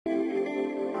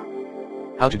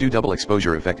How to do double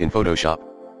exposure effect in Photoshop.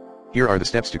 Here are the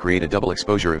steps to create a double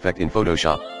exposure effect in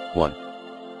Photoshop. 1.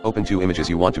 Open two images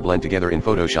you want to blend together in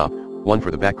Photoshop, one for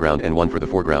the background and one for the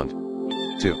foreground.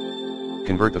 2.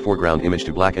 Convert the foreground image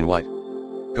to black and white.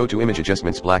 Go to Image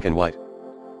Adjustments, Black and White.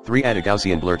 3. Add a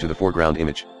Gaussian blur to the foreground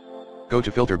image. Go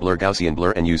to Filter, Blur, Gaussian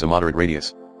blur and use a moderate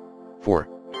radius. 4.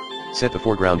 Set the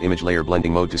foreground image layer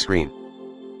blending mode to screen.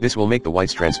 This will make the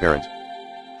whites transparent.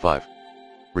 5.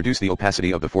 Reduce the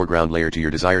opacity of the foreground layer to your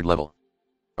desired level.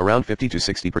 Around 50 to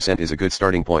 60% is a good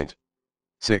starting point.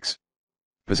 6.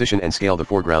 Position and scale the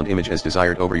foreground image as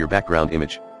desired over your background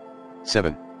image.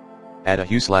 7. Add a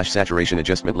hue/saturation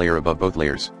adjustment layer above both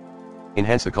layers.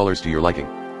 Enhance the colors to your liking.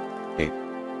 8.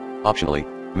 Optionally,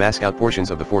 mask out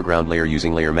portions of the foreground layer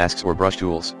using layer masks or brush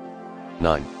tools.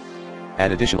 9.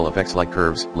 Add additional effects like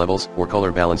curves, levels, or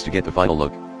color balance to get the final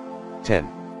look. 10.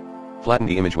 Flatten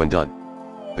the image when done.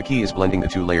 The key is blending the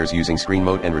two layers using screen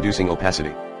mode and reducing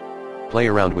opacity. Play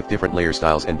around with different layer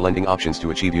styles and blending options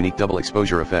to achieve unique double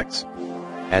exposure effects.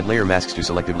 Add layer masks to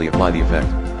selectively apply the effect.